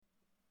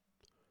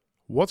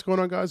What's going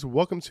on, guys?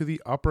 Welcome to the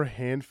Upper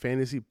Hand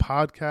Fantasy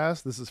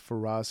Podcast. This is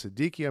Faraz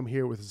Siddiqui. I'm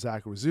here with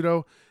Zach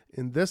Rizzuto.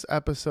 In this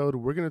episode,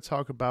 we're going to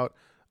talk about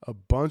a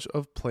bunch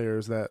of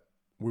players that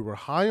we were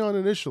high on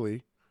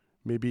initially,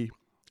 maybe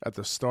at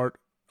the start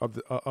of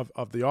the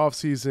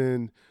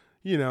offseason,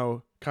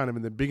 kind of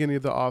in the beginning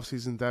of the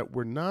offseason, that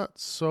we're not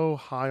so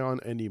high on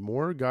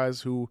anymore.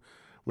 Guys who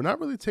we're not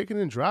really taking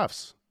in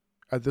drafts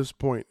at this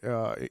point,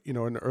 in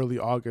early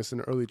August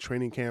and early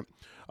training camp.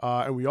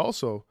 And we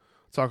also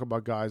talk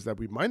about guys that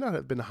we might not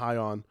have been high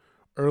on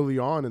early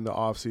on in the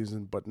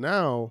offseason, but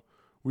now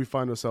we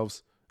find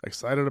ourselves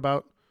excited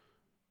about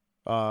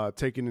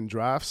taking in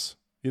drafts,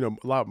 a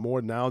lot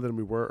more now than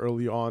we were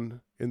early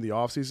on in the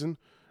offseason.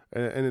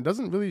 And it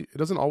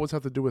doesn't always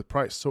have to do with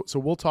price. So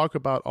we'll talk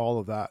about all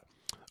of that.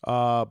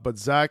 But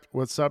Zach,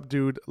 what's up,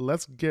 dude?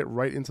 Let's get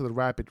right into the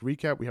rapid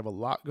recap. We have a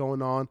lot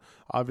going on,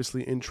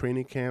 obviously, in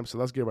training camp, so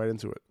let's get right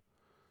into it.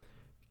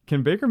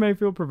 Can Baker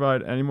Mayfield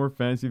provide any more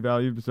fantasy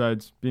value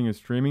besides being a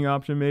streaming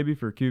option maybe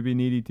for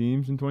QB-needy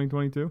teams in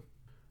 2022?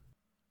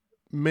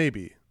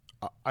 Maybe.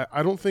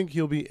 I don't think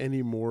he'll be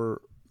any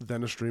more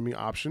than a streaming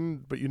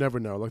option, but you never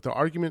know. Like, the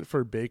argument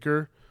for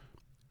Baker,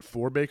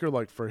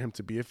 like for him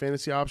to be a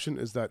fantasy option,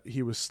 is that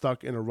he was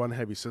stuck in a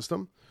run-heavy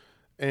system.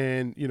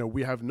 And,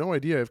 we have no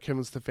idea if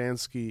Kevin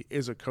Stefanski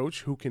is a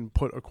coach who can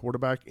put a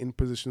quarterback in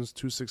positions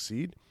to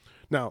succeed.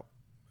 Now,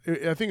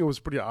 I think it was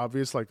pretty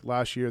obvious, like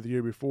last year, the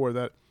year before,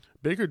 that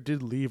Baker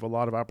did leave a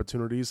lot of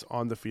opportunities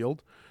on the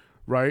field,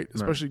 right?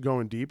 Especially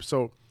going deep.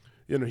 So,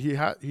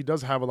 he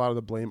does have a lot of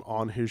the blame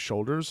on his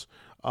shoulders.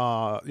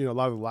 A lot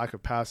of the lack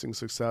of passing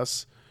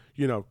success,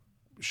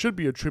 should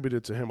be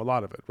attributed to him, a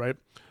lot of it, right?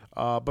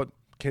 But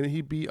can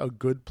he be a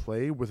good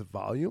play with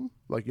volume?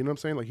 Like, you know what I'm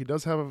saying? Like, he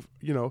does have,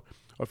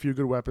 a few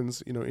good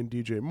weapons, in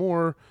DJ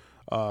Moore,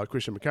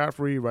 Christian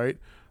McCaffrey, right?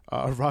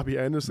 Robbie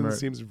Anderson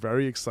seems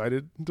very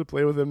excited to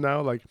play with him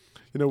now. Like,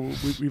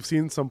 we've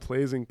seen some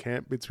plays in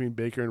camp between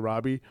Baker and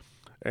Robbie,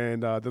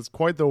 and that's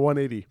quite the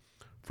 180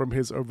 from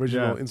his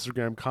original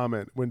Instagram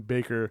comment when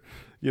Baker,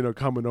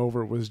 coming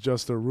over was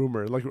just a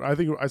rumor. Like, I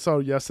think I saw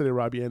yesterday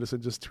Robbie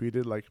Anderson just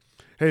tweeted like,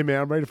 "Hey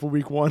man, I'm ready for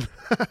week 1."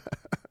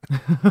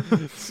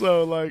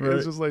 So like,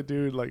 It's just like,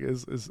 dude, like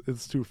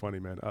it's too funny,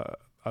 man.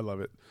 I love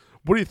it.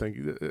 What do you think?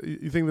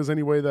 You think there's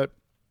any way that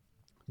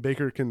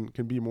Baker can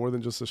be more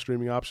than just a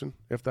streaming option,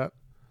 if that?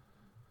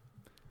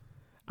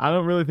 I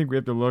don't really think we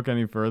have to look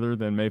any further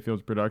than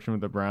Mayfield's production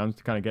with the Browns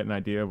to kind of get an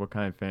idea of what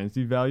kind of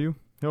fantasy value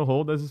he'll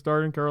hold as a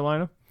starter in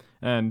Carolina,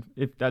 and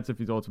if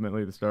he's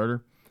ultimately the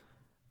starter.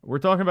 We're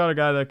talking about a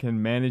guy that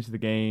can manage the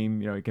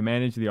game, he can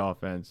manage the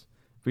offense,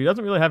 but he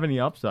doesn't really have any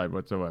upside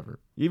whatsoever.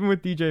 Even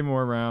with DJ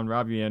Moore around,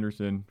 Robbie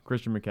Anderson,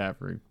 Christian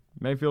McCaffrey,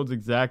 Mayfield's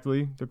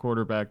exactly the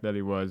quarterback that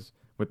he was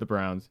with the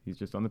Browns. He's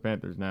just on the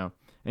Panthers now.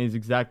 And he's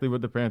exactly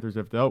what the Panthers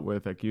have dealt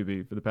with at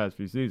QB for the past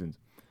few seasons.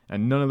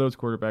 And none of those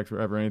quarterbacks were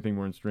ever anything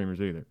more than streamers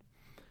either.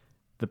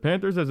 The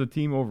Panthers as a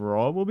team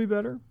overall will be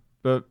better,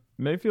 but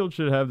Mayfield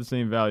should have the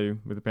same value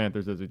with the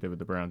Panthers as he did with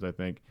the Browns, I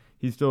think.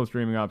 He's still a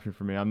streaming option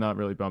for me. I'm not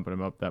really bumping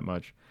him up that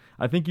much.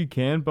 I think you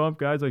can bump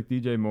guys like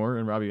DJ Moore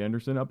and Robbie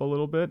Anderson up a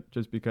little bit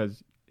just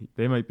because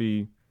they might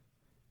be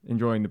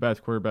enjoying the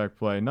best quarterback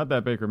play. Not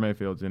that Baker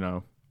Mayfield's,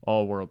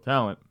 all-world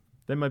talent.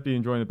 They might be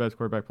enjoying the best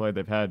quarterback play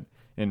they've had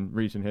in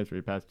recent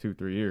history, past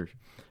 2-3 years.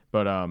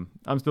 But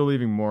I'm still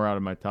leaving more out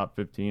of my top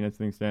 15 as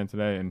things stand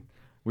today, and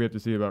we have to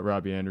see about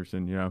Robbie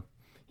Anderson.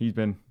 He's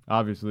been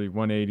obviously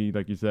 180,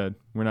 like you said.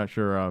 We're not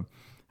sure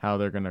how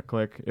they're going to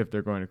click, if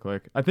they're going to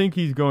click. I think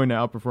he's going to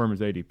outperform his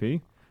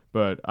ADP,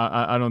 but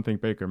I don't think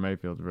Baker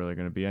Mayfield's really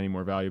going to be any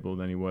more valuable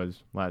than he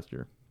was last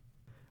year.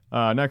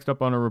 Next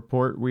up on our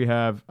report, we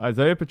have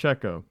Isaiah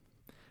Pacheco.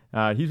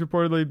 He's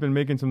reportedly been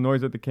making some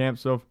noise at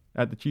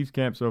the Chiefs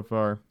camp so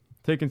far,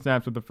 taking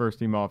snaps with the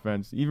first-team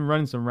offense, even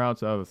running some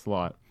routes out of the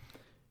slot.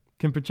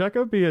 Can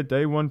Pacheco be a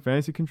day-one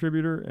fantasy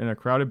contributor in a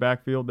crowded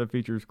backfield that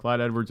features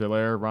Clyde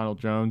Edwards-Helaire, Ronald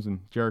Jones,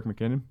 and Jerick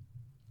McKinnon?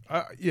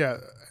 Yeah,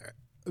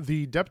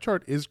 the depth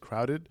chart is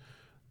crowded,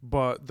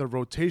 but the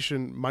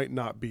rotation might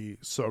not be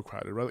so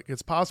crowded, right? Like,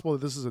 it's possible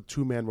that this is a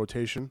two-man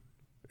rotation.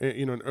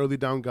 An early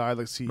down guy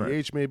like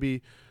CEH,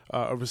 maybe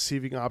a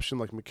receiving option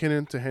like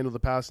McKinnon to handle the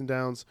passing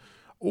downs,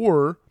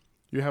 or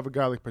you have a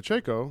guy like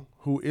Pacheco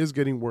who is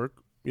getting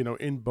work,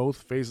 in both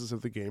phases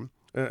of the game.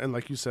 And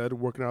like you said,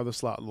 working out of the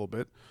slot a little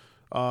bit.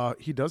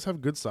 He does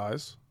have good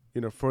size,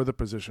 for the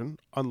position,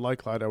 unlike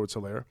Clyde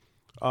Edwards-Helaire.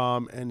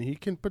 And he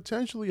can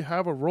potentially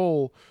have a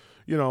role,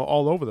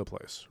 all over the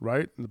place,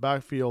 right? In the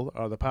backfield,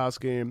 the pass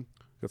game,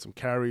 got some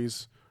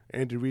carries.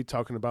 Andy Reid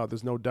talking about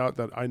there's no doubt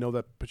that I know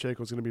that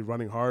Pacheco is going to be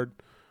running hard.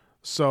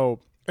 So,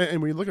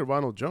 and when you look at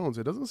Ronald Jones,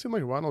 it doesn't seem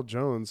like Ronald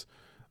Jones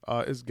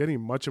is getting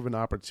much of an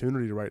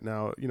opportunity right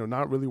now,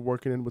 not really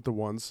working in with the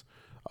ones.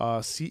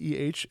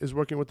 CEH is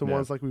working with the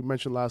ones like we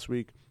mentioned last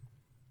week.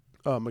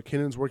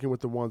 McKinnon's working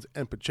with the ones,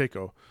 and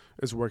Pacheco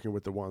is working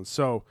with the ones.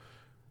 So,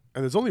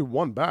 and there's only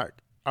one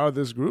back out of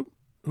this group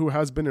who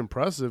has been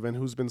impressive and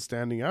who's been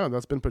standing out, and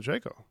that's been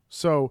Pacheco.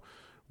 So,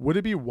 would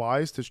it be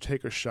wise to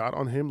take a shot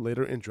on him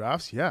later in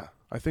drafts? Yeah,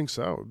 I think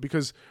so.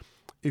 Because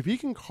if he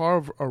can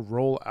carve a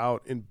role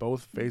out in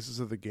both phases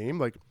of the game,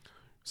 like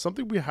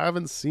something we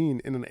haven't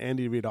seen in an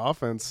Andy Reid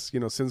offense,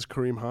 since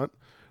Kareem Hunt,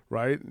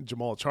 right?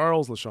 Jamal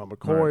Charles, LaShawn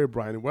McCoy, right.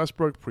 Brian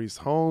Westbrook, Priest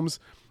Holmes,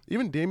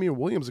 even Damian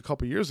Williams a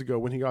couple years ago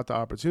when he got the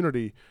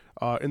opportunity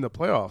in the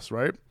playoffs,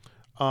 right?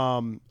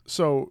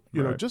 So,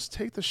 right. just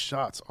take the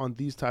shots on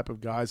these type of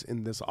guys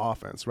in this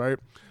offense, right?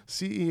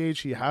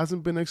 CEH, he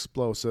hasn't been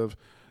explosive.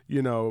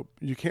 You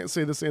can't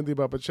say the same thing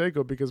about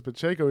Pacheco because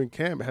Pacheco in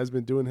camp has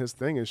been doing his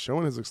thing and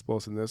showing his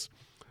explosiveness.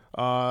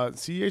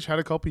 CEH had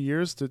a couple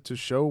years to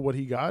show what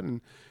he got,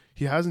 and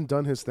he hasn't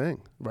done his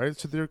thing, right?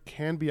 So there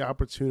can be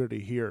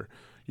opportunity here.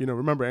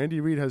 Remember, Andy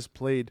Reid has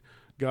played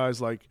guys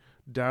like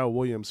Darrell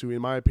Williams, who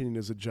in my opinion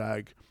is a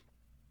Jag.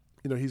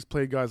 He's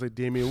played guys like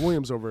Damian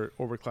Williams over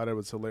Clyde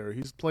Edwards-Helaire.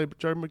 He's played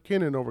Jerick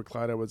McKinnon over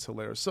Clyde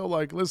Edwards-Helaire. So,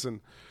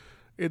 listen,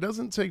 it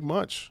doesn't take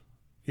much,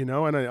 and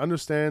I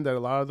understand that a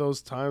lot of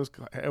those times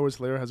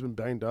Edwards-Helaire has been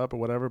banged up or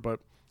whatever, but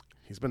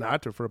he's been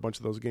active for a bunch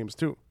of those games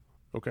too.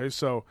 Okay,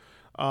 so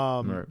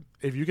Right.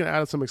 if you can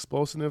add some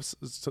explosiveness,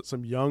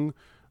 some young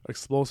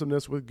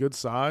explosiveness with good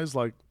size,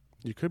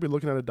 you could be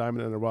looking at a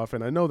diamond in the rough.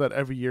 And I know that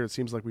every year it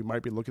seems like we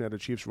might be looking at a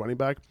Chiefs running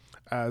back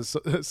as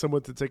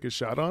someone to take a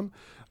shot on.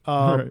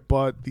 Right.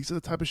 But these are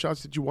the type of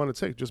shots that you want to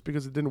take. Just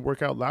because it didn't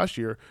work out last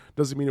year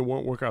doesn't mean it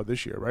won't work out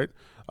this year, right?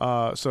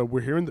 So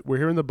we're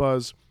hearing the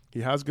buzz.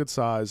 He has good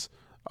size,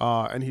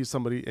 and he's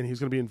somebody, and he's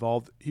going to be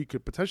involved. He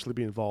could potentially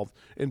be involved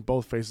in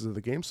both phases of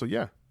the game. So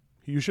yeah,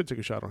 you should take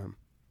a shot on him.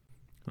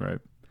 Right.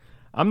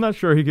 I'm not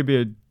sure he could be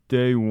a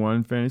day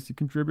one fantasy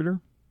contributor.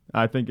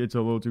 I think it's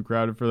a little too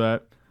crowded for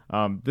that.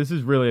 This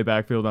is really a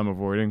backfield I'm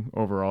avoiding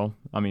overall.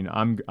 I mean,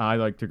 I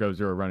like to go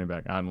zero running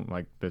back. I don't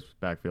like this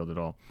backfield at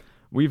all.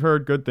 We've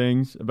heard good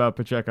things about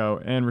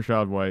Pacheco and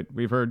Rachaad White.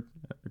 We've heard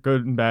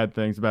good and bad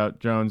things about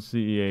Jones,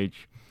 CEH.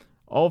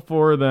 All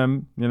four of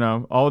them,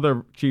 all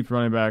the Chiefs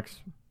running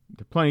backs,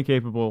 they're plenty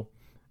capable,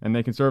 and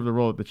they can serve the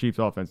role that the Chiefs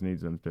offense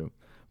needs them to.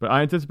 But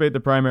I anticipate the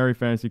primary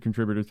fantasy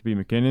contributors to be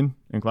McKinnon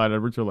and Clyde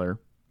Edwards-Helaire.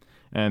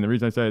 And the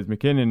reason I say is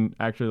McKinnon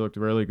actually looked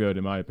really good,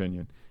 in my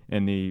opinion,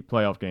 in the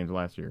playoff games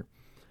last year.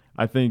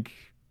 I think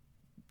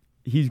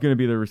he's going to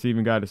be the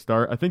receiving guy to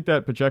start. I think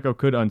that Pacheco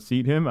could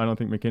unseat him. I don't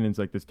think McKinnon's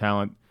like this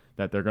talent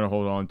that they're going to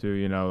hold on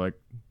to,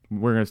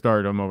 we're going to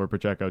start him over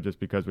Pacheco just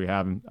because we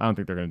have him. I don't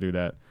think they're going to do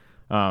that.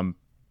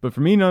 But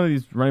for me, none of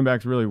these running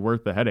backs are really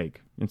worth the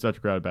headache in such a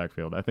crowded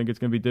backfield. I think it's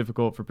going to be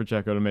difficult for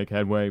Pacheco to make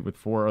headway with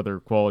four other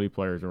quality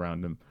players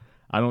around him.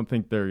 I don't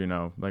think they're,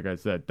 like I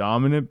said,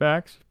 dominant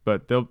backs,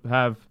 but they'll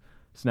have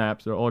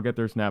snaps. They'll all get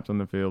their snaps on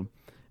the field.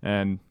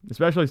 And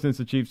especially since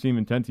the Chiefs seem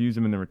intent to use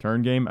him in the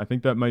return game, I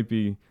think that might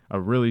be a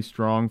really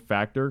strong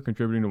factor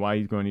contributing to why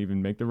he's going to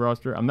even make the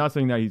roster. I'm not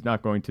saying that he's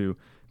not going to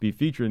be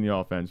featured in the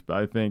offense, but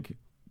I think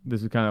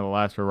this is kind of the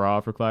last hurrah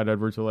for Clyde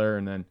Edwards-Helaire,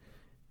 and then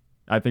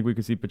I think we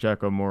could see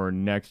Pacheco more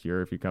next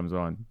year if he comes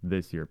on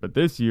this year. But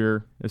this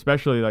year,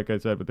 especially like I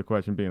said, with the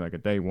question being like a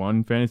day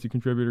one fantasy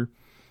contributor,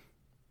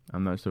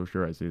 I'm not so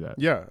sure I see that.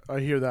 Yeah, I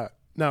hear that.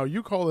 Now,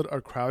 you call it a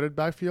crowded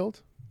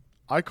backfield.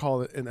 I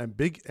call it an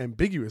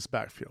ambiguous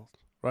backfield,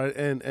 right?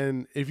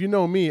 And if you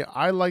know me,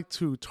 I like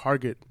to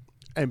target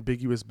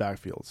ambiguous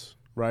backfields,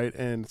 right?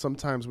 And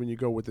sometimes when you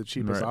go with the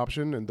cheapest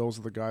option, and those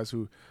are the guys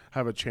who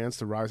have a chance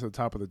to rise to the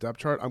top of the depth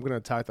chart, I'm going to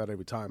attack that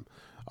every time.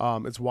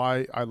 It's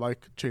why I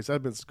like Chase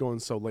Edmonds going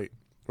so late,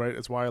 right?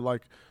 It's why I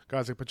like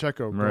guys like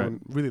Pacheco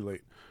going really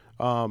late,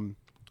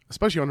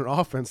 especially on an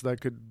offense that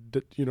could,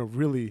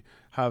 really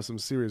have some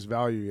serious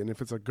value. And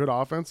if it's a good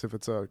offense, if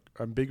it's a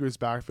ambiguous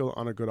backfield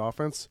on a good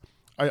offense,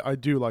 I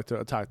do like to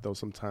attack those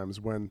sometimes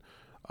when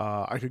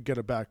I could get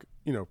it back,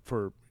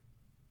 for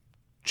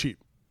cheap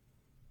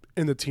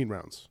in the teen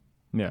rounds.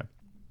 Yeah.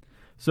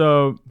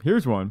 So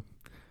here's one.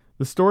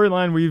 The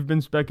storyline we've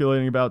been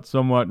speculating about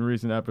somewhat in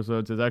recent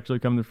episodes has actually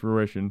come to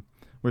fruition,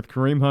 with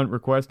Kareem Hunt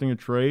requesting a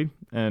trade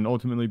and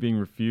ultimately being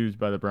refused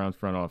by the Browns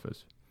front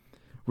office.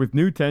 With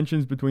new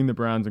tensions between the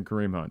Browns and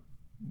Kareem Hunt,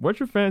 what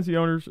should fantasy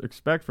owners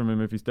expect from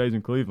him if he stays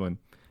in Cleveland?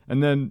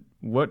 And then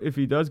what if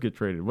he does get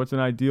traded? What's an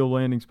ideal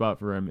landing spot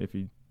for him if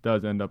he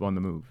does end up on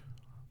the move?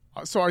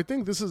 So I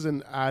think this is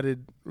an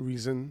added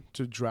reason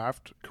to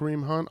draft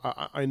Kareem Hunt.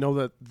 I know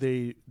that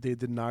they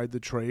denied the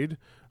trade,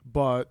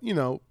 but,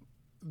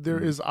 there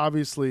is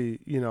obviously,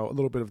 a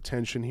little bit of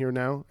tension here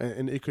now,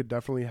 and it could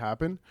definitely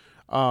happen.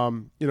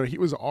 He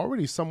was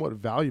already somewhat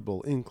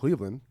valuable in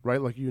Cleveland,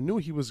 right? Like, you knew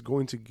he was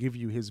going to give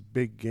you his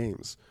big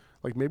games.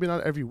 Like, maybe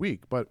not every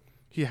week, but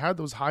he had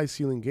those high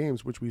ceiling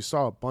games, which we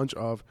saw a bunch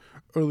of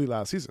early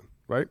last season,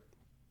 right?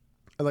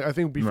 And I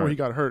think before he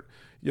got hurt,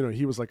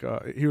 he was like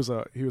he was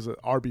a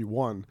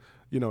RB1,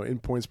 in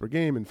points per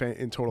game and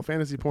in total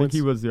fantasy points. I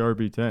think he was the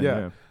RB10.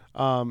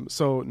 Yeah.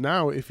 So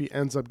now if he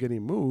ends up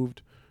getting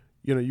moved,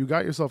 you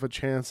got yourself a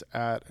chance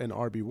at an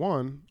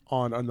RB1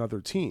 on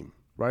another team,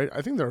 right?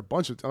 I think there are a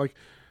bunch of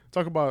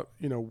talk about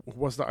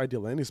what's the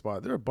ideal landing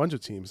spot. There are a bunch of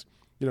teams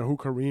who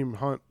Kareem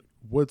Hunt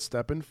would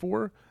step in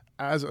for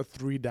as a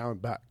 3-down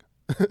back.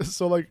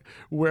 So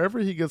wherever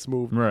he gets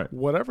moved,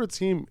 whatever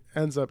team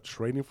ends up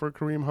trading for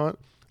Kareem Hunt,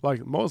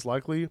 most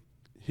likely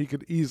he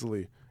could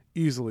easily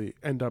easily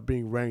end up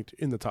being ranked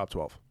in the top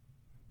 12.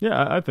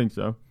 Yeah, I think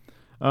so.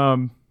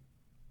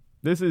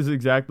 This is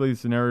exactly the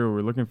scenario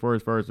we're looking for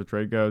as far as the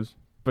trade goes.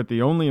 But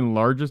the only and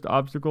largest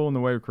obstacle in the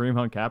way of Kareem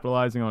Hunt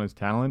capitalizing on his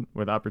talent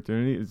with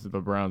opportunity is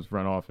the Browns'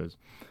 front office.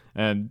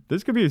 And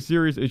this could be a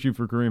serious issue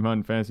for Kareem Hunt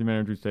and fantasy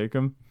managers take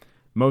him,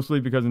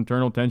 mostly because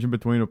internal tension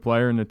between a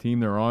player and the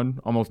team they're on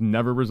almost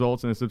never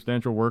results in a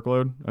substantial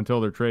workload until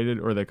they're traded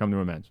or they come to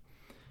amends.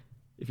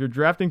 If you're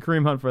drafting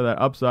Kareem Hunt for that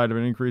upside of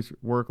an increased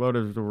workload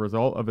as a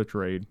result of a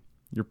trade,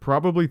 you're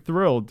probably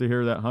thrilled to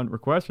hear that Hunt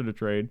requested a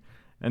trade,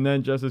 and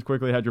then just as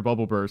quickly had your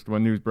bubble burst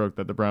when news broke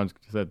that the Browns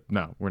said,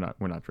 no, we're not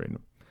trading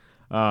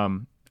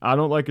him. I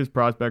don't like his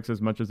prospects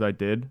as much as I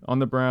did on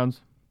the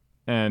Browns.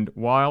 And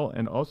while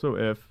and also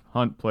if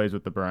Hunt plays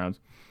with the Browns,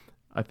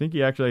 I think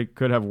he actually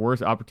could have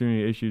worse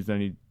opportunity issues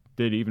than he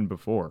did even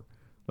before,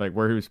 like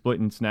where he was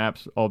splitting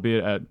snaps,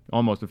 albeit at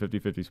almost a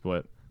 50-50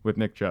 split with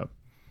Nick Chubb.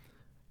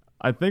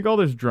 I think all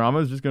this drama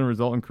is just going to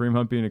result in Kareem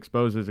Hunt being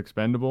exposed as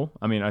expendable.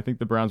 I mean, I think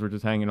the Browns were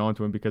just hanging on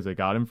to him because they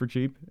got him for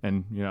cheap.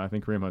 And, I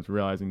think Kareem Hunt's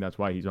realizing that's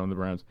why he's on the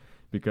Browns,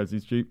 because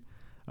he's cheap.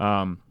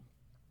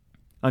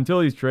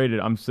 Until he's traded,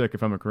 I'm sick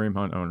if I'm a Kareem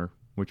Hunt owner,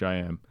 which I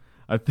am.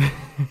 I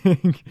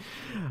think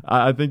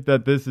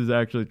that this is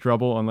actually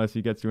trouble unless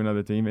he gets to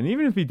another team. And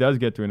even if he does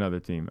get to another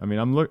team, I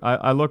mean,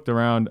 I looked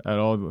around at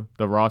all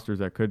the rosters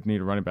that could need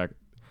a running back.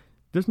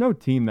 There's no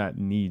team that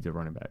needs a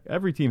running back.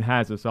 Every team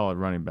has a solid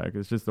running back.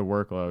 It's just the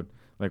workload,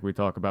 like we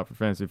talk about for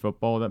fantasy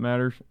football, that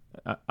matters.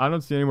 I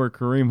don't see anywhere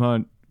Kareem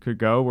Hunt could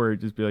go where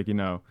he'd just be like,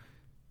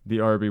 the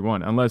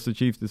RB1, unless the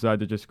Chiefs decide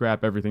to just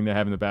scrap everything they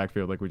have in the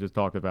backfield, like we just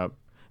talked about,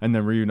 and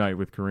then reunite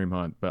with Kareem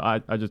Hunt.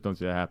 But I just don't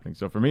see that happening.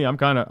 So for me, I'm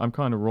kind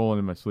of rolling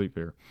in my sleep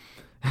here.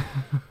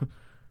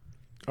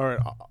 All right,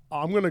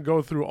 I'm going to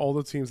go through all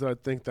the teams that I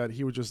think that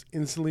he would just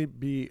instantly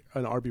be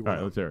an RB1. All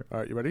right, let's hear it. All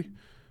right, you ready?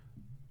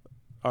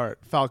 All right,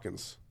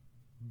 Falcons,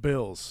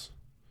 Bills.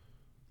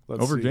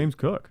 Over see. James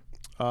Cook.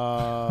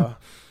 Oh,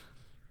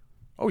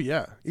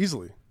 yeah,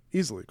 easily.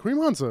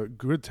 Kareem Hunt's a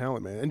good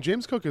talent, man. And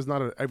James Cook is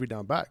not an every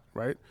down back,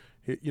 right?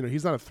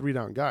 He's not a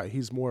 3-down guy.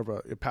 He's more of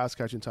a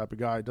pass-catching type of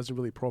guy. Doesn't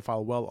really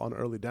profile well on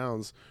early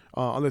downs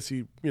unless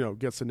he,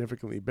 gets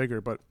significantly bigger.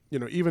 But,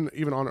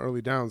 even on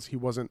early downs, he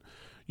wasn't,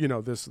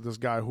 this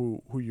guy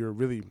who you're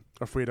really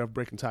afraid of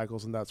breaking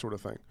tackles and that sort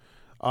of thing.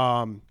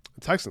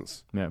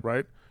 Texans, yeah.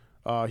 Right?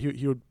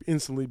 He would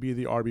instantly be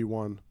the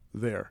RB1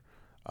 there.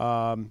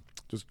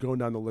 Just going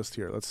down the list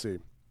here. Let's see.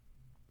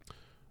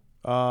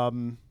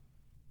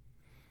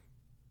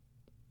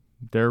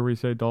 Dare we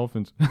say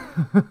Dolphins?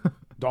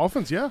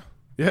 Dolphins, yeah,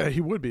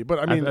 he would be. But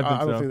I mean,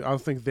 I don't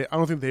think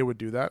they would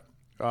do that.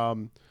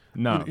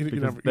 No,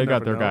 they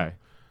got their guy.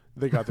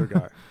 They got their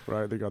guy,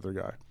 right? They got their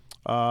guy.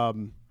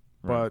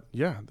 But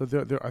yeah,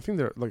 I think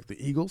they're like the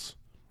Eagles.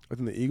 I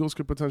think the Eagles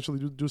could potentially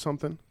do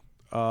something.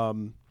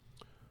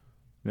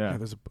 Yeah,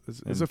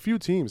 there's a few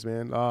teams,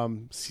 man.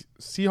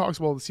 Seahawks.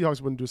 Well, the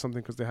Seahawks wouldn't do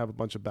something because they have a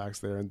bunch of backs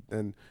there,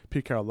 and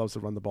Pete Carroll loves to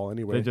run the ball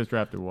anyway. They just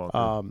drafted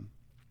Walker.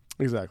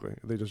 Exactly,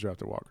 they just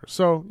drafted Walker.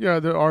 So yeah,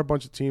 there are a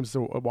bunch of teams.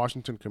 The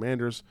Washington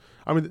Commanders.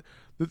 I mean,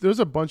 there's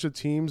a bunch of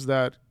teams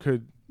that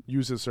could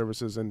use his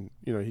services, and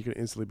he could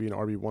instantly be an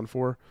RB1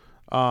 for.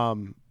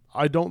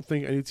 I don't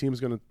think any team is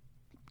going to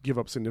give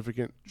up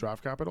significant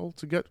draft capital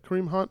to get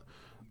Kareem Hunt.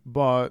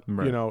 But,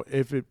 right.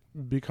 If it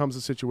becomes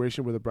a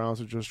situation where the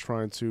Browns are just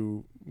trying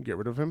to get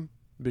rid of him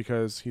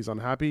because he's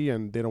unhappy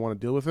and they don't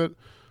want to deal with it,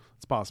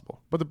 it's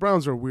possible. But the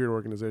Browns are a weird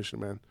organization,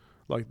 man.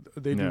 Like,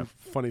 they do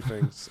funny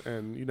things,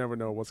 and you never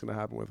know what's going to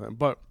happen with him.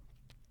 But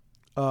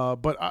I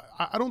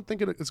don't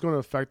think it's going to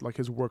affect, like,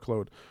 his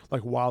workload,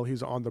 like, while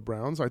he's on the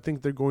Browns. I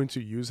think they're going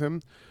to use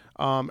him.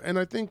 And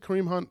I think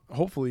Kareem Hunt,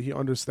 hopefully he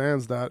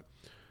understands that,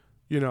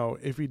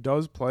 if he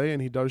does play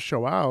and he does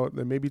show out,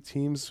 then maybe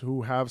teams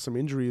who have some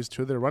injuries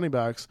to their running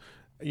backs,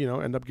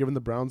 end up giving the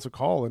Browns a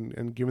call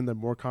and giving them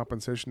more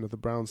compensation that the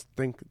Browns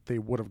think they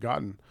would have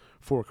gotten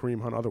for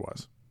Kareem Hunt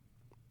otherwise.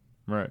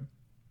 Right.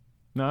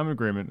 No, I'm in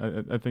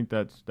agreement. I think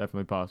that's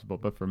definitely possible.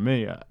 But for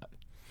me,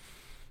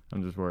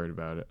 I'm just worried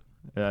about it.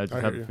 I just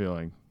have a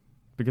feeling.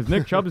 Because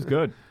Nick Chubb is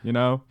good,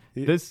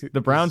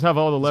 The Browns have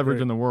all the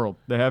leverage in the world.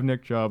 They have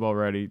Nick Chubb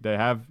already. They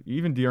have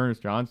even Dearness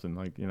Johnson,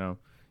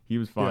 he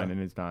was fine in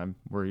his time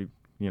where he,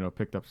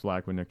 picked up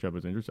slack when Nick Chubb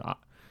was injured. So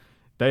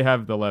they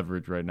have the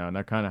leverage right now, and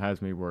that kind of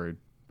has me worried.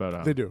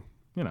 But they do.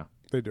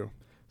 They do.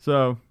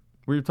 So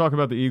we were talking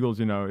about the Eagles,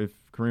 if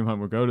Kareem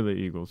Hunt would go to the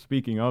Eagles.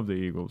 Speaking of the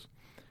Eagles,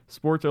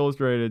 Sports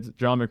Illustrated's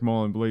John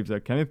McMullen believes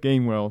that Kenneth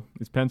Gainwell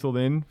is penciled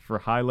in for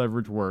high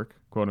leverage work,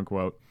 quote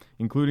unquote,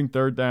 including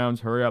third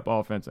downs, hurry up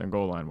offense, and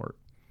goal line work.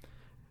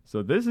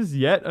 So this is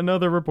yet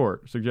another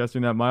report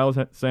suggesting that Miles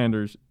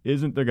Sanders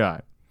isn't the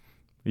guy.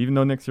 Even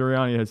though Nick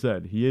Sirianni has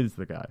said he is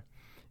the guy.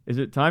 Is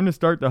it time to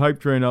start the hype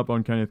train up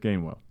on Kenneth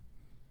Gainwell?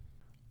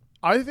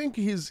 I think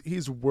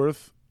he's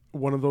worth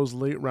one of those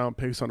late round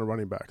picks on a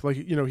running back. Like,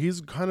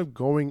 he's kind of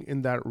going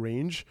in that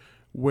range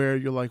where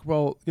you're like,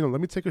 well,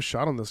 let me take a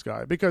shot on this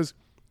guy. Because,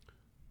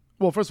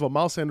 well, first of all,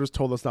 Miles Sanders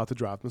told us not to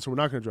draft him, so we're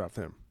not going to draft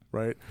him.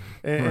 right?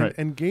 Right.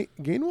 And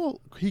Gainwell,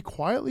 he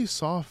quietly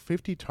saw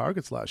 50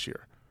 targets last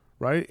year,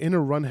 right, in a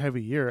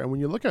run-heavy year. And when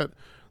you look at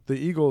the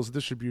Eagles'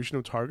 distribution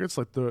of targets,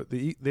 like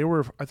they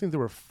were, I think they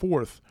were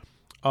fourth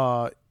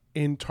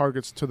in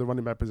targets to the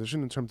running back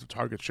position in terms of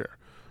target share.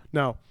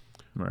 Now,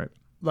 Right.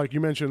 like you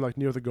mentioned, like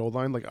near the goal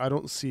line, like I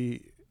don't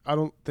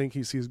think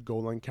he sees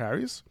goal line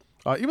carries,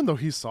 even though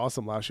he saw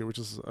some last year, which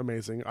is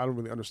amazing. I don't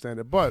really understand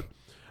it, but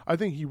I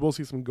think he will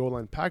see some goal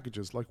line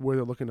packages, like where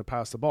they're looking to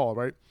pass the ball,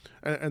 right?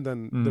 And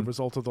then the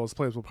result of those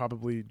plays will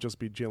probably just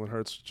be Jalen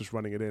Hurts just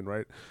running it in,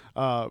 right?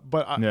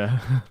 But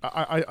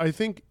I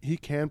think he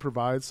can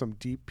provide some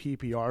deep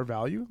PPR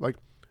value. Like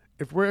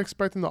if we're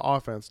expecting the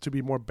offense to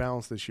be more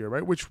balanced this year,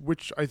 right?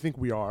 Which I think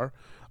we are,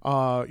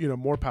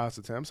 more pass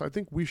attempts. I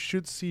think we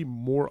should see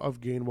more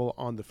of Gainwell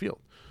on the field.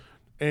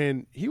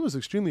 And he was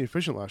extremely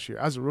efficient last year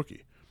as a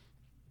rookie.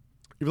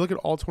 If you look at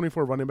all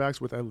 24 running backs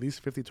with at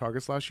least 50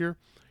 targets last year,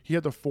 he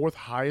had the fourth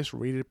highest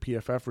rated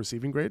PFF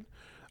receiving grade.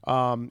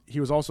 He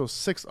was also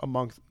sixth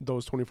among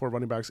those 24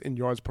 running backs in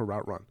yards per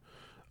route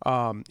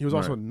run. He was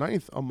also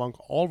ninth among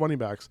all running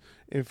backs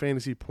in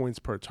fantasy points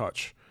per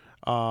touch.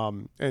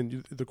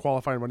 And the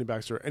qualifying running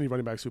backs are any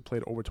running backs who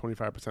played over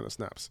 25% of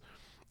snaps.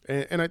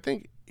 And I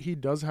think he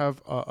does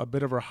have a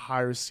bit of a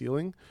higher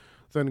ceiling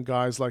than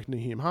guys like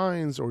Nyheim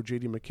Hines or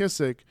J.D.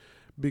 McKissic,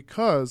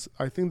 because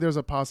I think there's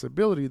a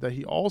possibility that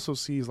he also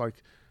sees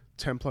like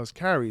 10-plus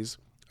carries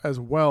as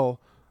well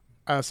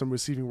as some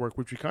receiving work,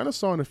 which we kind of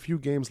saw in a few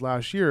games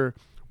last year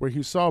where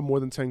he saw more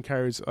than 10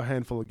 carries a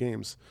handful of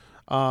games.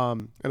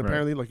 And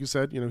apparently, like you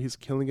said, he's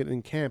killing it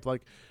in camp.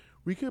 Like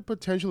we could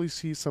potentially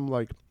see some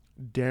like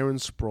Darren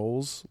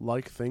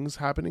Sproles-like things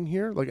happening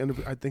here. Like,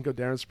 and I think of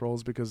Darren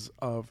Sproles because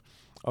of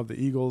the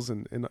Eagles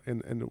and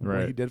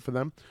what he did for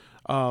them.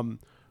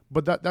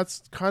 But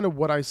that's kind of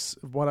what I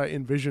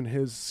envision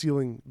his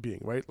ceiling being,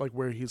 right? Like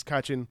where he's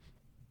catching,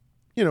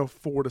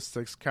 4 to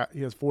 6.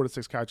 He has 4 to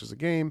 6 catches a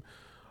game,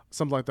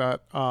 something like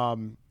that.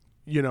 And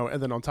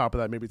then on top of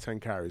that, maybe 10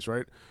 carries,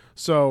 right?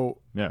 So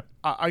yeah,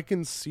 I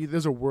can see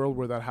there's a world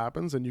where that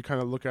happens, and you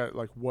kind of look at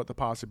like what the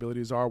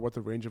possibilities are, what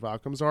the range of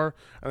outcomes are,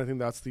 and I think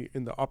that's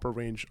in the upper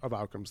range of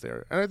outcomes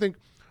there. And I think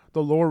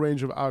the lower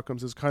range of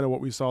outcomes is kind of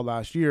what we saw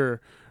last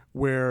year,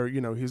 where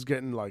he's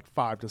getting like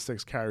 5 to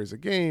 6 carries a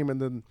game,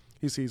 and then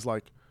he sees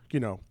like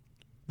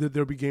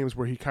there'll be games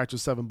where he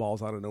catches 7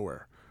 balls out of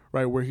nowhere,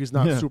 right? Where he's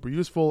not super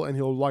useful, and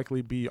he'll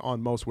likely be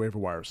on most waiver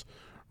wires,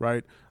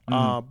 right?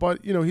 But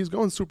he's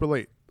going super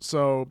late.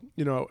 So,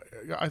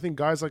 I think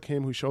guys like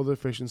him who show the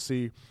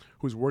efficiency,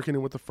 who's working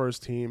in with the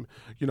first team,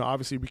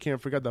 obviously we can't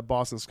forget that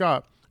Boston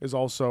Scott is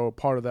also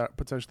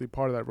potentially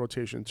part of that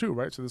rotation too,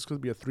 right? So this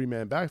could be a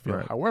 3-man backfield.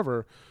 Right.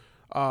 However,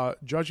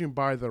 judging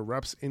by the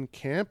reps in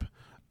camp,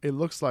 it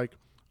looks like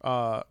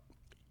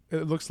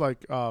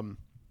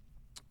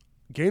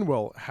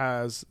Gainwell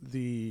has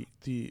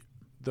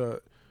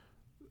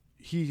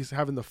he's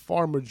having the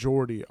far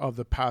majority of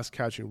the pass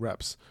catching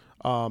reps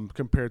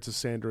compared to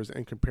Sanders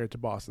and compared to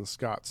Boston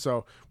Scott.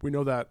 So we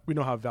know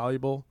how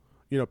valuable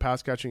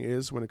pass catching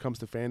is when it comes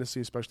to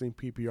fantasy, especially in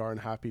PPR and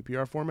half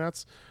PPR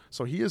formats.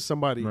 So he is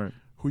somebody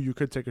who you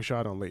could take a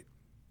shot on late.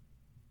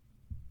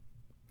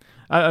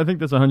 I think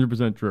that's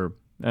 100% true.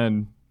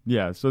 And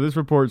yeah, so this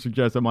report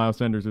suggests that Miles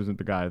Sanders isn't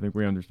the guy. I think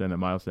we understand that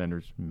Miles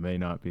Sanders may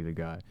not be the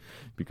guy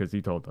because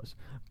he told us.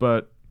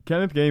 But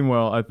Kenneth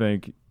Gainwell, I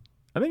think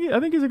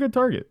he's a good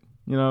target.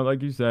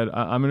 Like you said,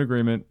 I'm in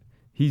agreement.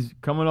 He's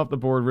coming off the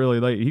board really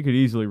late. He could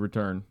easily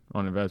return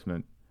on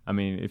investment. I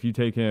mean, if you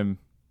take him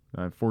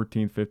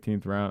 14th,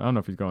 15th round, I don't know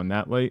if he's going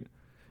that late.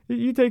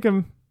 You take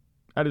him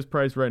at his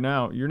price right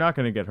now, you're not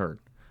going to get hurt.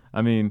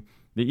 I mean,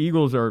 the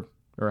Eagles are,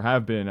 or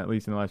have been, at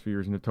least in the last few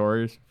years,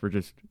 notorious for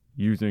just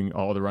using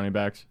all the running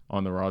backs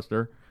on the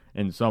roster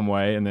in some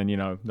way. And then,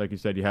 like you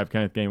said, you have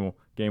Kenneth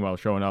Gainwell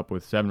showing up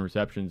with 7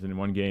 receptions in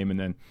one game, and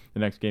then the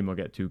next game he'll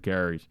get 2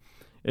 carries.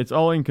 It's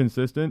all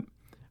inconsistent,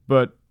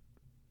 but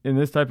in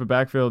this type of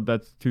backfield,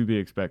 that's to be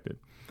expected.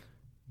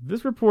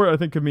 This report, I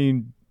think, could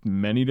mean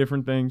many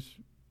different things,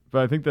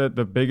 but I think that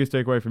the biggest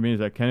takeaway for me is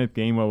that Kenneth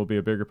Gainwell will be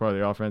a bigger part of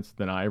the offense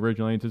than I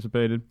originally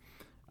anticipated.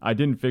 I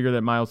didn't figure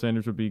that Miles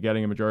Sanders would be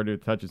getting a majority of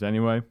the touches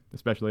anyway,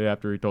 especially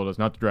after he told us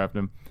not to draft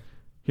him.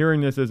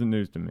 Hearing this isn't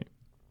news to me.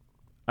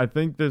 I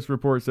think this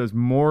report says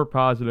more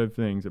positive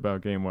things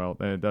about Gainwell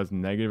than it does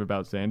negative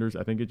about Sanders.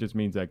 I think it just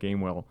means that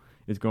Gainwell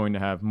is going to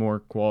have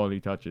more quality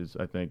touches,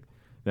 I think,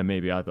 than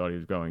maybe I thought he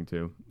was going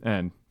to.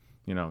 And,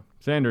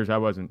 Sanders, I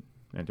wasn't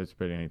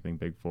anticipating anything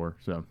big for,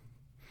 so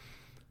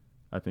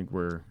I think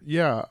we're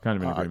kind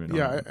of in agreement on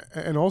that.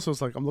 And also it's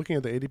like I'm looking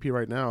at the ADP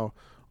right now.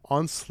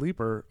 On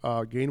Sleeper,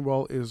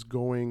 Gainwell is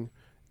going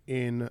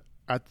in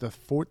at the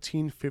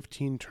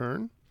 14-15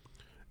 turn.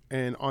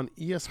 And on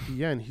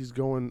ESPN, he's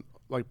going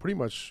like pretty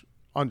much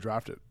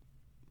undrafted.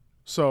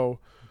 So,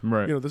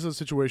 this is a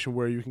situation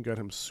where you can get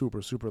him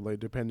super, super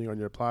late depending on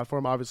your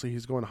platform. Obviously,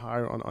 he's going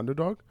higher on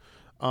Underdog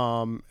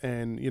and,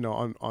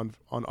 on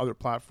other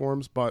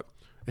platforms. But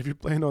if you're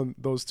playing on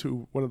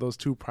one of those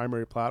two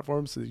primary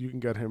platforms, you can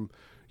get him,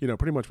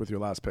 pretty much with your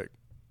last pick.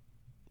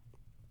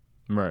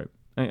 Right.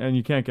 And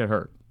you can't get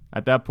hurt.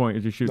 At that point,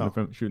 you're just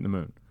shooting the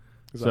moon.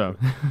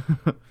 Exactly.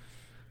 So,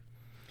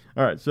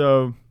 all right.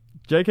 So,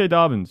 J.K.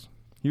 Dobbins,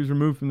 he was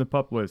removed from the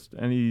PUP list,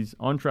 and he's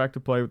on track to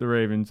play with the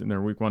Ravens in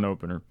their Week 1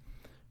 opener.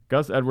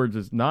 Gus Edwards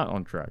is not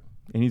on track,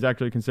 and he's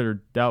actually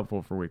considered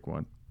doubtful for Week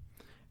 1.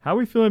 How are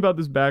we feeling about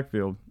this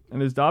backfield?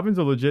 And is Dobbins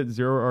a legit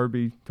 0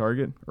 RB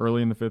target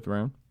early in the 5th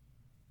round?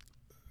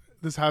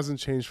 This hasn't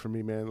changed for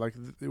me, man. Like,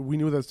 we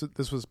knew that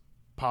this was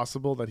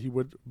possible, that he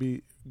would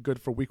be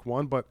good for Week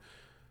 1, but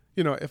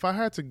if I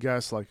had to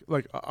guess, like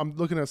I'm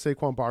looking at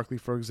Saquon Barkley,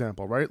 for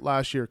example, right?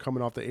 Last year,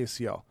 coming off the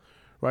ACL,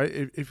 right?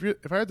 If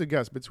I had to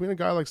guess between a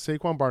guy like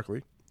Saquon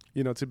Barkley,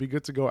 to be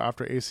good to go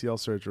after ACL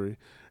surgery,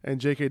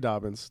 and J.K.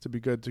 Dobbins to be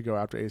good to go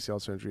after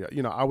ACL surgery,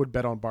 I would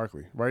bet on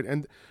Barkley, right?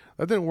 And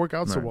that didn't work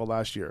out so well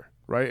last year,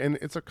 right? And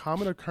it's a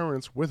common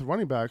occurrence with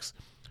running backs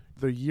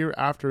the year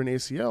after an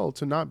ACL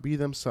to not be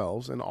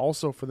themselves, and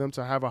also for them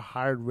to have a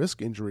higher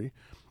risk injury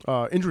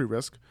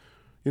risk,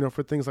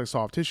 for things like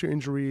soft tissue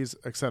injuries,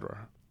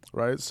 etc.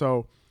 Right?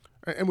 So,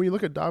 and when you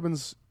look at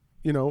Dobbins,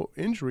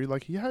 injury,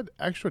 like he had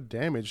extra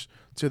damage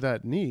to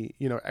that knee,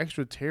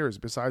 extra tears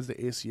besides the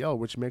ACL,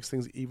 which makes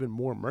things even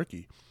more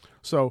murky.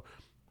 So,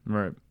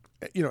 right.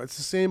 It's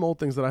the same old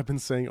things that I've been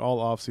saying all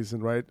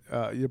offseason, right?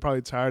 You're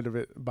probably tired of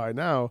it by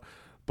now,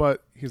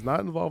 but he's not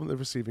involved in the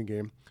receiving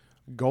game.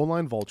 Goal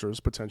line vultures,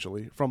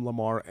 potentially, from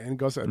Lamar and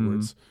Gus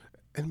Edwards,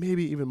 and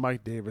maybe even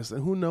Mike Davis.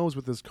 And who knows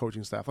with this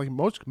coaching staff? Like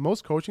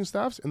most coaching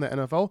staffs in the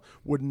NFL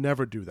would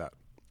never do that.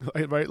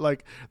 Right?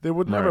 Like they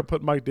would never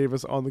put Mike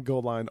Davis on the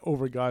goal line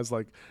over guys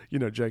like,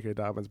 J.K.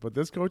 Dobbins. But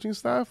this coaching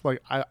staff,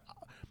 like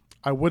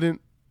I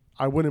wouldn't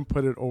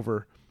put it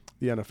over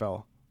the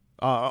NFL,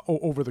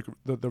 over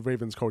the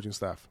Ravens coaching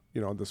staff,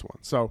 on this one.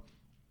 So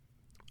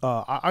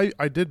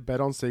I did bet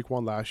on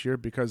Saquon last year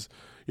because,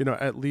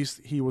 at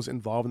least he was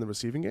involved in the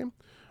receiving game.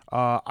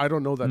 I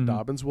don't know that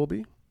Dobbins will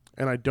be,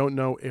 and I don't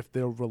know if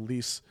they'll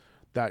release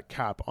that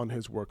cap on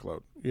his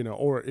workload,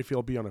 or if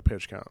he'll be on a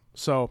pitch count.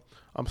 So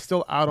I'm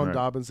still out on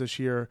Dobbins this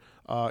year,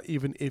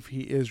 even if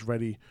he is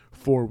ready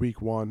for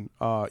Week 1,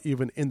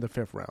 even in the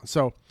 5th round.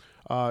 So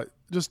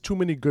just too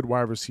many good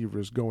wide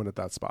receivers going at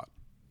that spot.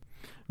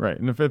 Right.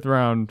 In the 5th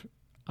round,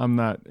 I'm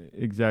not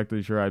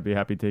exactly sure I'd be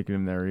happy taking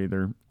him there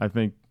either. I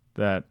think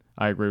that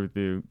I agree with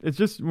you. It's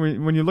just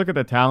when you look at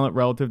the talent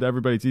relative to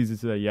everybody, it's easy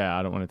to say, yeah,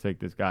 I don't want to take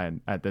this guy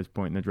at this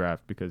point in the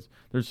draft because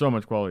there's so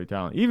much quality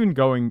talent. Even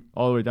going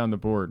all the way down the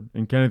board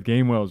in Kenneth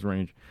Gainwell's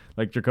range,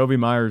 like Jacoby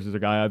Myers is a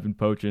guy I've been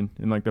poaching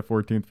in like the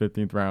 14th,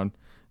 15th round,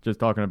 just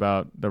talking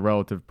about the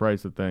relative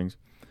price of things.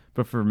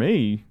 But for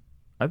me,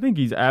 I think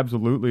he's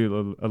absolutely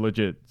a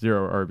legit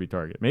 0 RB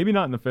target. Maybe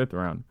not in the 5th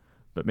round,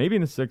 but maybe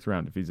in the 6th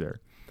round if he's there.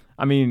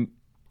 I mean,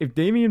 if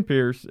Dameon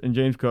Pierce and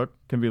James Cook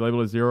can be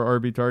labeled as 0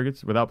 RB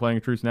targets without playing a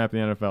true snap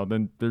in the NFL,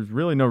 then there's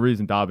really no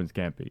reason Dobbins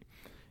can't be.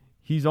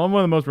 He's on one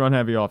of the most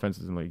run-heavy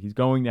offenses in the league. He's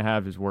going to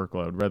have his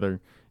workload,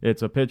 whether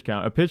it's a pitch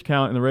count. A pitch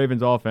count in the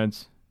Ravens'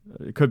 offense,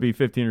 it could be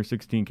 15 or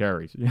 16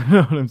 carries. You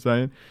know what I'm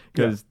saying?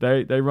 Because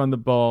they run the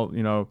ball,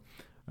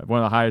 at one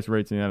of the highest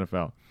rates in the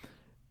NFL.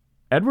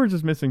 Edwards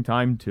is missing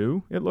time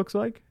too, it looks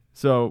like.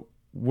 So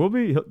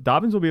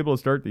Dobbins will be able to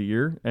start the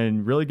year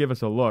and really give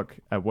us a look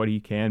at what he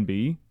can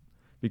be,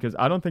 because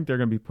I don't think they're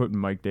going to be putting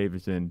Mike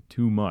Davis in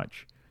too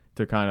much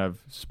to kind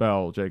of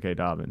spell J.K.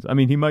 Dobbins. I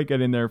mean, he might get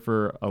in there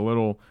for a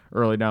little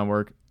early down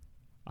work.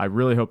 I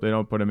really hope they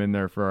don't put him in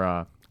there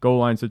for goal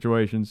line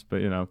situations,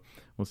 but,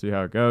 we'll see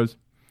how it goes.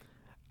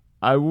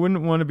 I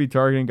wouldn't want to be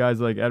targeting guys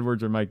like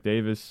Edwards or Mike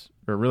Davis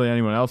or really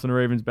anyone else in the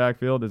Ravens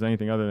backfield as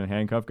anything other than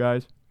handcuff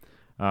guys.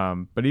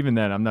 But even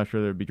then, I'm not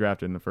sure they'd be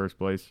drafted in the first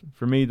place.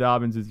 For me,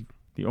 Dobbins is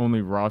the only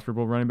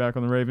rosterable running back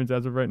on the Ravens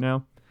as of right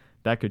now.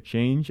 That could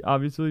change,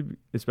 obviously,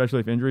 especially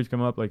if injuries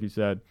come up, like you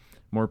said,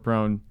 more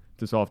prone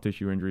to soft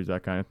tissue injuries,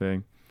 that kind of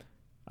thing.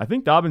 I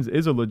think Dobbins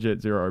is a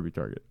legit 0 RB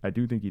target. I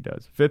do think he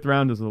does. 5th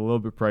round is a little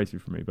bit pricey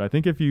for me, but I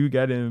think if you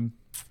get him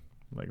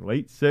like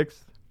late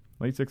 6th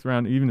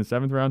round, even the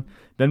 7th round,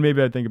 then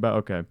maybe I'd think about,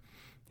 okay,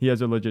 he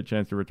has a legit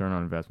chance to return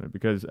on investment,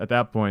 because at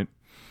that point,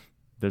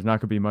 there's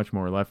not going to be much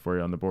more left for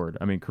you on the board.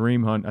 I mean,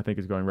 Kareem Hunt, I think,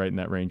 is going right in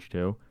that range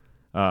too.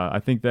 I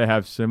think they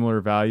have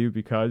similar value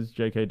because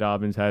J.K.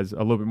 Dobbins has a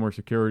little bit more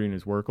security in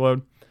his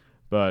workload,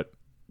 but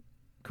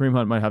Kareem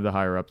Hunt might have the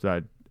higher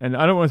upside. And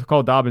I don't want to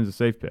call Dobbins a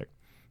safe pick,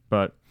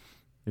 but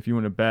if you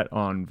want to bet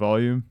on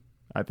volume,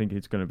 I think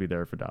it's going to be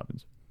there for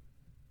Dobbins.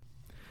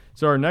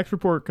 So our next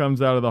report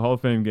comes out of the Hall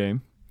of Fame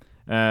game,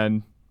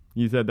 and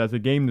you said that's a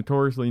game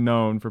notoriously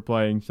known for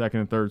playing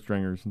second and third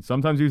stringers, and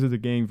sometimes used as a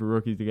game for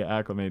rookies to get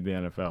acclimated to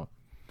the NFL.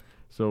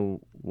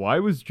 So why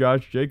was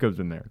Josh Jacobs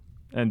in there?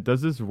 And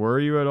does this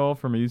worry you at all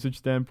from a usage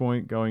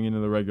standpoint going into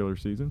the regular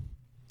season?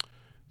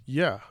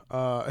 Yeah,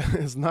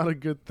 it's not a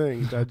good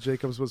thing that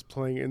Jacobs was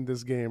playing in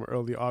this game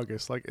early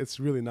August. Like,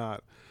 it's really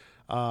not.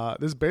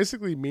 This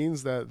basically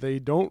means that they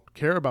don't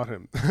care about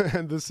him.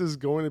 And this is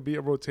going to be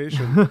a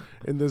rotation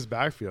in this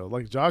backfield.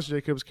 Like Josh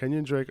Jacobs,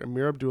 Kenyon Drake,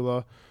 Amir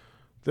Abdullah,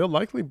 they'll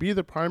likely be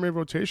the primary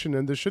rotation.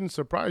 And this shouldn't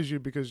surprise you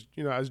because,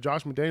 as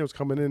Josh McDaniels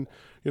coming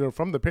in,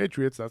 from the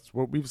Patriots, that's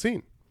what we've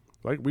seen.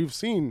 Like, we've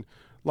seen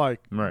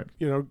Like, Right.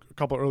 a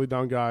couple early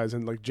down guys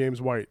and like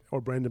James White or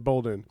Brandon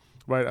Bolden,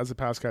 right, as a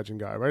pass catching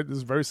guy, right? This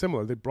is very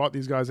similar. They brought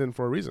these guys in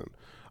for a reason.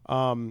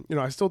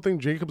 I still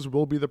think Jacobs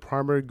will be the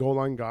primary goal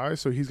line guy,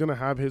 so he's going to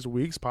have his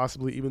weeks,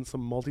 possibly even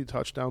some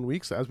multi-touchdown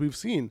weeks, as we've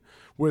seen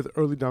with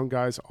early down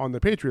guys on the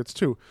Patriots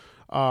too.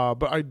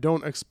 But I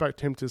don't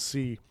expect him to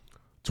see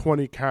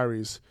 20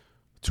 carries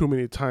too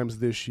many times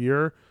this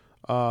year,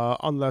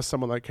 unless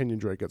someone like Kenyon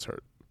Drake gets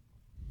hurt.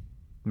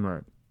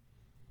 Right.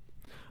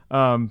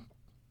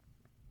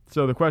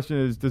 So the question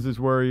is, does this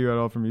worry you at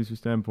all from a usage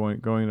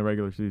standpoint going into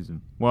regular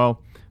season?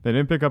 Well, they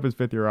didn't pick up his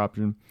fifth-year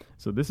option,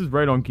 so this is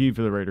right on key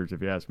for the Raiders,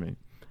 if you ask me.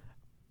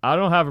 I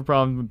don't have a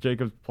problem with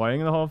Jacobs playing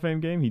in the Hall of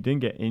Fame game. He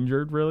didn't get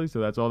injured, really, so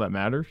that's all that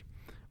matters.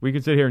 We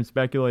could sit here and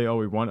speculate all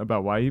we want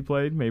about why he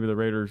played. Maybe the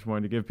Raiders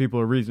wanted to give people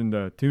a reason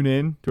to tune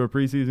in to a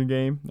preseason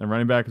game, and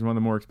running back is one of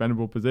the more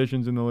expendable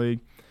positions in the league,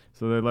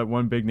 so they let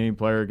one big-name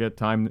player get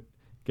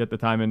the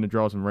time in to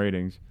draw some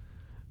ratings.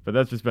 But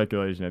that's just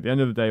speculation. At the end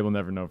of the day, we'll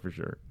never know for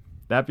sure.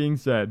 That being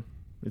said,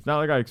 it's not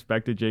like I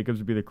expected Jacobs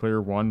to be the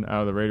clear one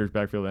out of the Raiders'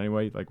 backfield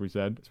anyway, like we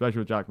said, especially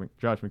with Josh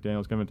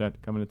McDaniels coming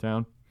to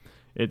town.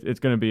 It's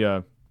going to be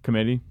a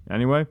committee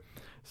anyway.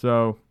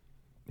 So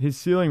his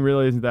ceiling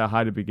really isn't that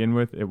high to begin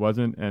with. It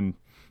wasn't, and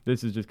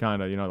this is just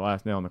kind of, the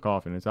last nail in the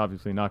coffin. It's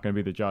obviously not going to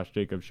be the Josh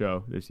Jacobs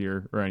show this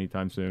year or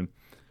anytime soon.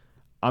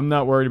 I'm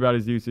not worried about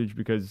his usage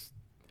because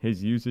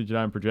his usage that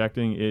I'm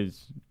projecting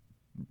is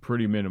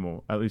pretty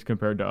minimal, at least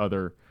compared to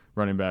other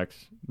running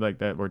backs like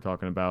that we're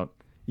talking about.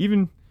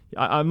 Even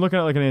I'm looking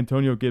at like an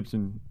Antonio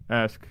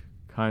Gibson-esque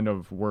kind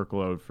of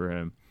workload for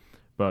him,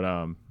 but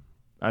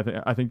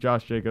I think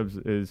Josh Jacobs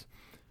is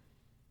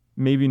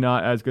maybe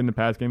not as good in the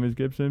pass game as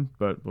Gibson,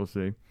 but we'll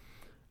see.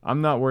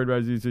 I'm not worried about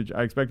his usage.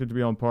 I expect it to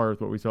be on par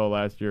with what we saw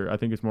last year. I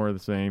think it's more of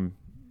the same.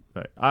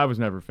 I was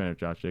never a fan of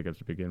Josh Jacobs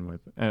to begin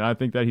with, and I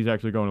think that he's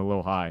actually going a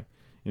little high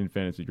in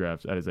fantasy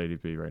drafts at his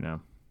ADP right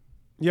now.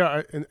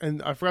 Yeah,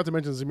 and I forgot to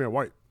mention Zamir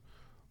White.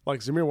 Like,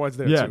 Zamir White's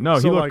there too. Yeah, no,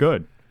 he looked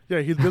good. Yeah,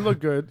 he did look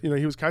good.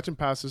 He was catching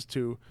passes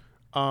too.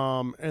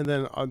 And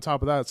then on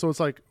top of that, so it's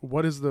like,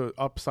 what is the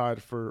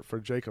upside for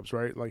Jacobs,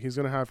 right? Like, he's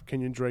going to have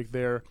Kenyon Drake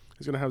there.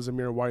 He's going to have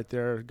Zamir White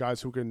there,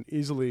 guys who can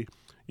easily,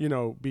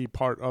 be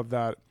part of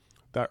that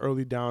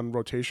early down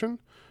rotation.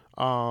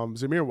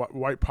 Zamir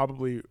White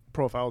probably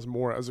profiles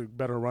more as a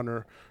better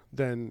runner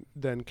than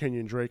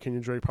Kenyon Drake.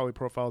 Kenyon Drake probably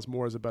profiles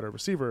more as a better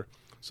receiver.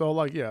 So,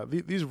 like, yeah,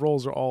 these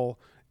roles are all,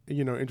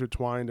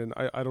 intertwined, and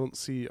I don't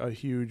see a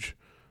huge,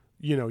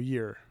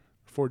 year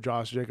for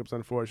Josh Jacobs,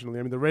 unfortunately.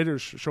 I mean, the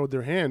Raiders showed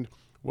their hand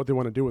what they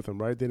want to do with him,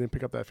 right? They didn't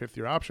pick up that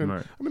fifth-year option.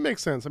 Right. I mean, it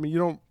makes sense. I mean, you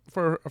don't,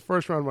 for a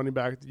first-round running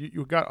back,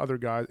 you got other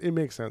guys. It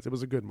makes sense. It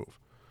was a good move.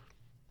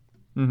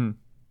 Mm-hmm.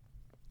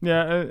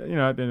 Yeah, at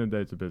the end of the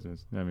day, it's a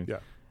business. I mean, yeah.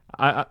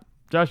 I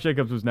Josh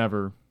Jacobs was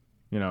never,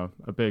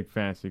 a big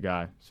fantasy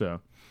guy, so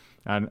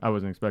I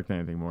wasn't expecting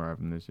anything more of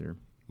him this year.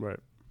 Right.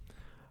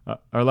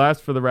 Our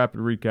last for the rapid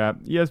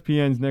recap,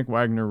 ESPN's Nick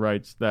Wagner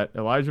writes that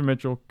Elijah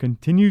Mitchell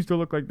continues to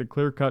look like the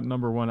clear-cut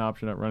number one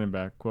option at running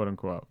back,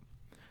 quote-unquote.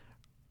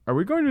 Are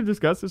we going to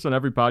discuss this on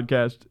every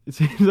podcast? It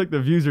seems like the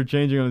views are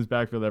changing on this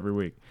backfield every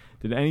week.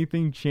 Did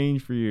anything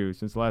change for you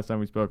since the last time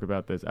we spoke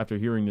about this after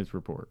hearing this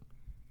report?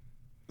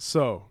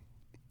 So,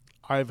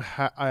 I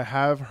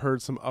have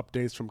heard some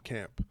updates from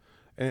camp,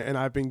 and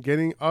I've been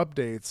getting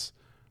updates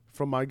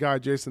from my guy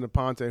Jason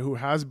Aponte, who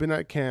has been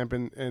at camp,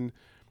 and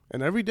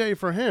every day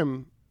for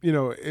him,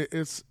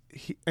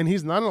 and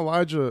he's not an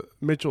Elijah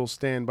Mitchell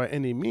stan by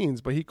any means,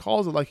 but he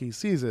calls it like he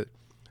sees it,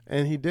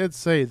 and he did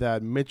say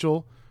that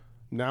Mitchell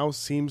now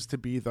seems to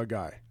be the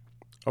guy.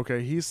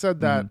 Okay, he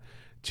said that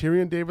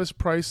Tyrion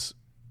Davis-Price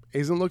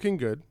isn't looking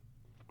good.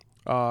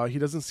 He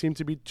doesn't seem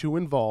to be too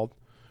involved,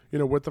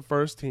 with the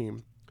first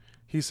team.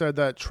 He said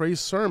that Trey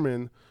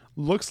Sermon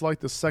looks like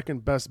the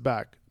second best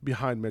back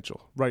behind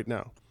Mitchell right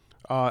now.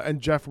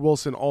 And Jeff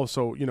Wilson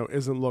also,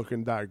 isn't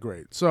looking that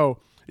great. So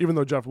even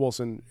though Jeff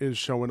Wilson is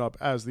showing up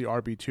as the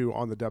RB2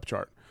 on the depth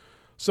chart.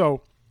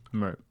 So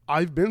right.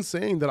 I've been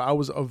saying that I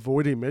was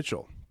avoiding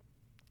Mitchell.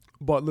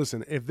 But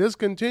listen, if this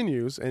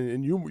continues,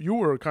 and you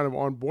were kind of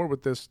on board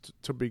with this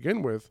to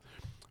begin with,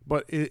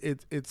 but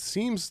it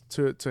seems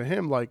to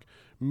him like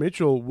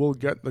Mitchell will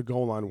get the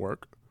goal line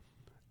work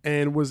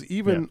and was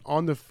even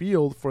on the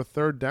field for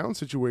third down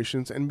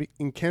situations and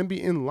can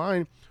be in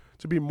line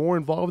to be more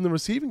involved in the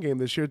receiving game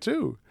this year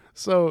too.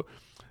 So,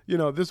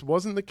 this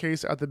wasn't the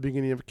case at the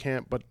beginning of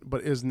camp,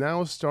 but is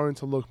now starting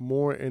to look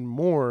more and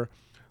more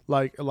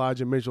like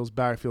Elijah Mitchell's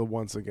backfield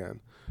once again.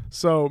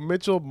 So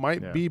Mitchell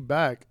might be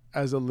back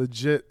as a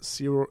legit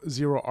zero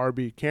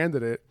RB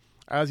candidate,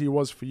 as he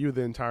was for you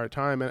the entire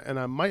time. And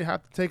I might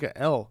have to take a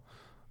L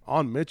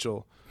on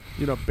Mitchell,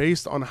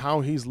 based on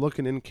how he's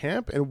looking in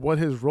camp and what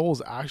his role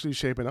is actually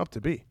shaping up to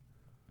be.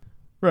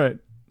 Right.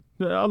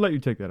 I'll let you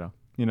take that L.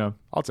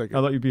 I'll take it.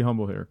 I'll let you be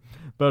humble here.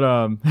 But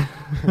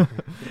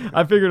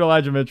I figured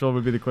Elijah Mitchell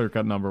would be the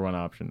clear-cut number one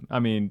option. I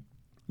mean,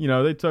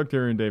 they took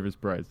Tyrion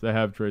Davis-Price. They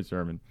have Trey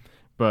Sermon.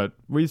 But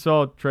we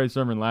saw Trey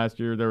Sermon last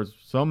year. There was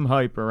some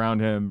hype around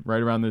him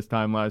right around this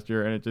time last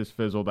year, and it just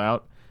fizzled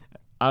out.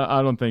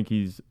 I don't think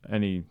he's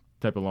any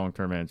type of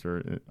long-term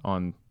answer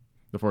on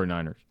the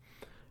 49ers.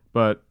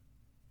 But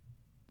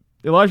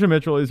Elijah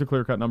Mitchell is a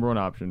clear-cut number one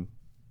option.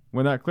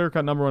 When that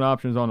clear-cut number one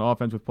option is on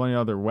offense with plenty of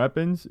other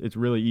weapons, it's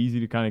really easy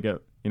to kind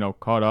of get,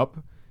 caught up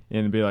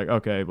and be like,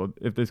 okay, well,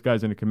 if this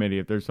guy's in a committee,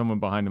 if there's someone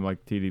behind him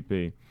like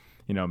TDP,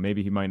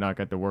 maybe he might not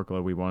get the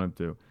workload we want him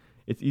to.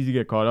 It's easy to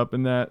get caught up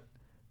in that.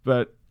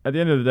 But at the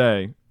end of the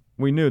day,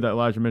 we knew that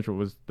Elijah Mitchell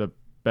was the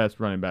best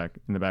running back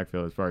in the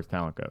backfield as far as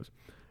talent goes.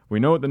 We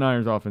know what the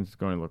Niners offense is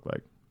going to look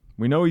like.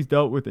 We know he's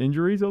dealt with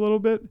injuries a little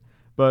bit,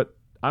 but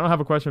I don't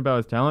have a question about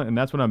his talent, and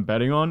that's what I'm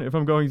betting on if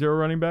I'm going zero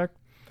running back.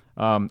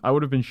 I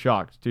would have been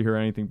shocked to hear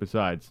anything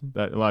besides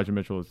that Elijah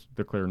Mitchell is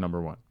the clear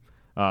number one.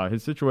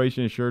 His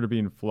situation is sure to be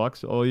in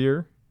flux all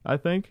year, I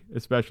think,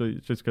 especially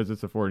just because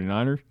it's the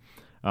 49ers.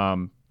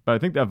 But I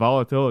think that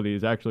volatility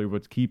is actually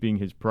what's keeping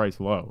his price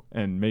low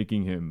and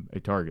making him a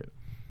target.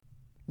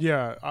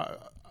 Yeah,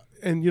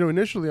 and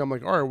initially I'm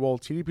like, all right, well,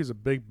 TDP's a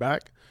big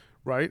back,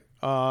 right?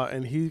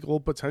 And he will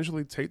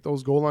potentially take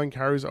those goal line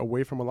carries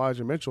away from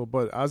Elijah Mitchell.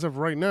 But as of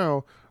right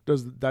now,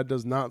 that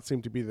does not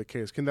seem to be the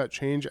case. Can that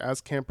change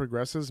as camp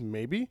progresses?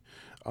 Maybe,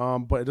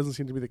 but it doesn't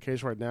seem to be the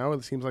case right now.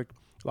 It seems like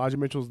Elijah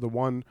Mitchell's the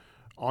one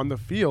on the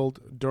field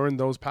during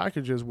those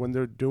packages when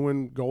they're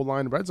doing goal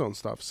line red zone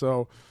stuff.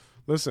 So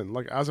listen,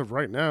 like as of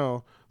right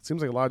now, it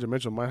seems like Elijah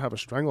Mitchell might have a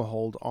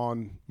stranglehold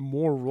on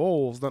more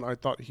roles than I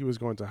thought he was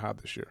going to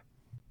have this year.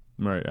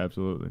 Right,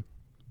 absolutely.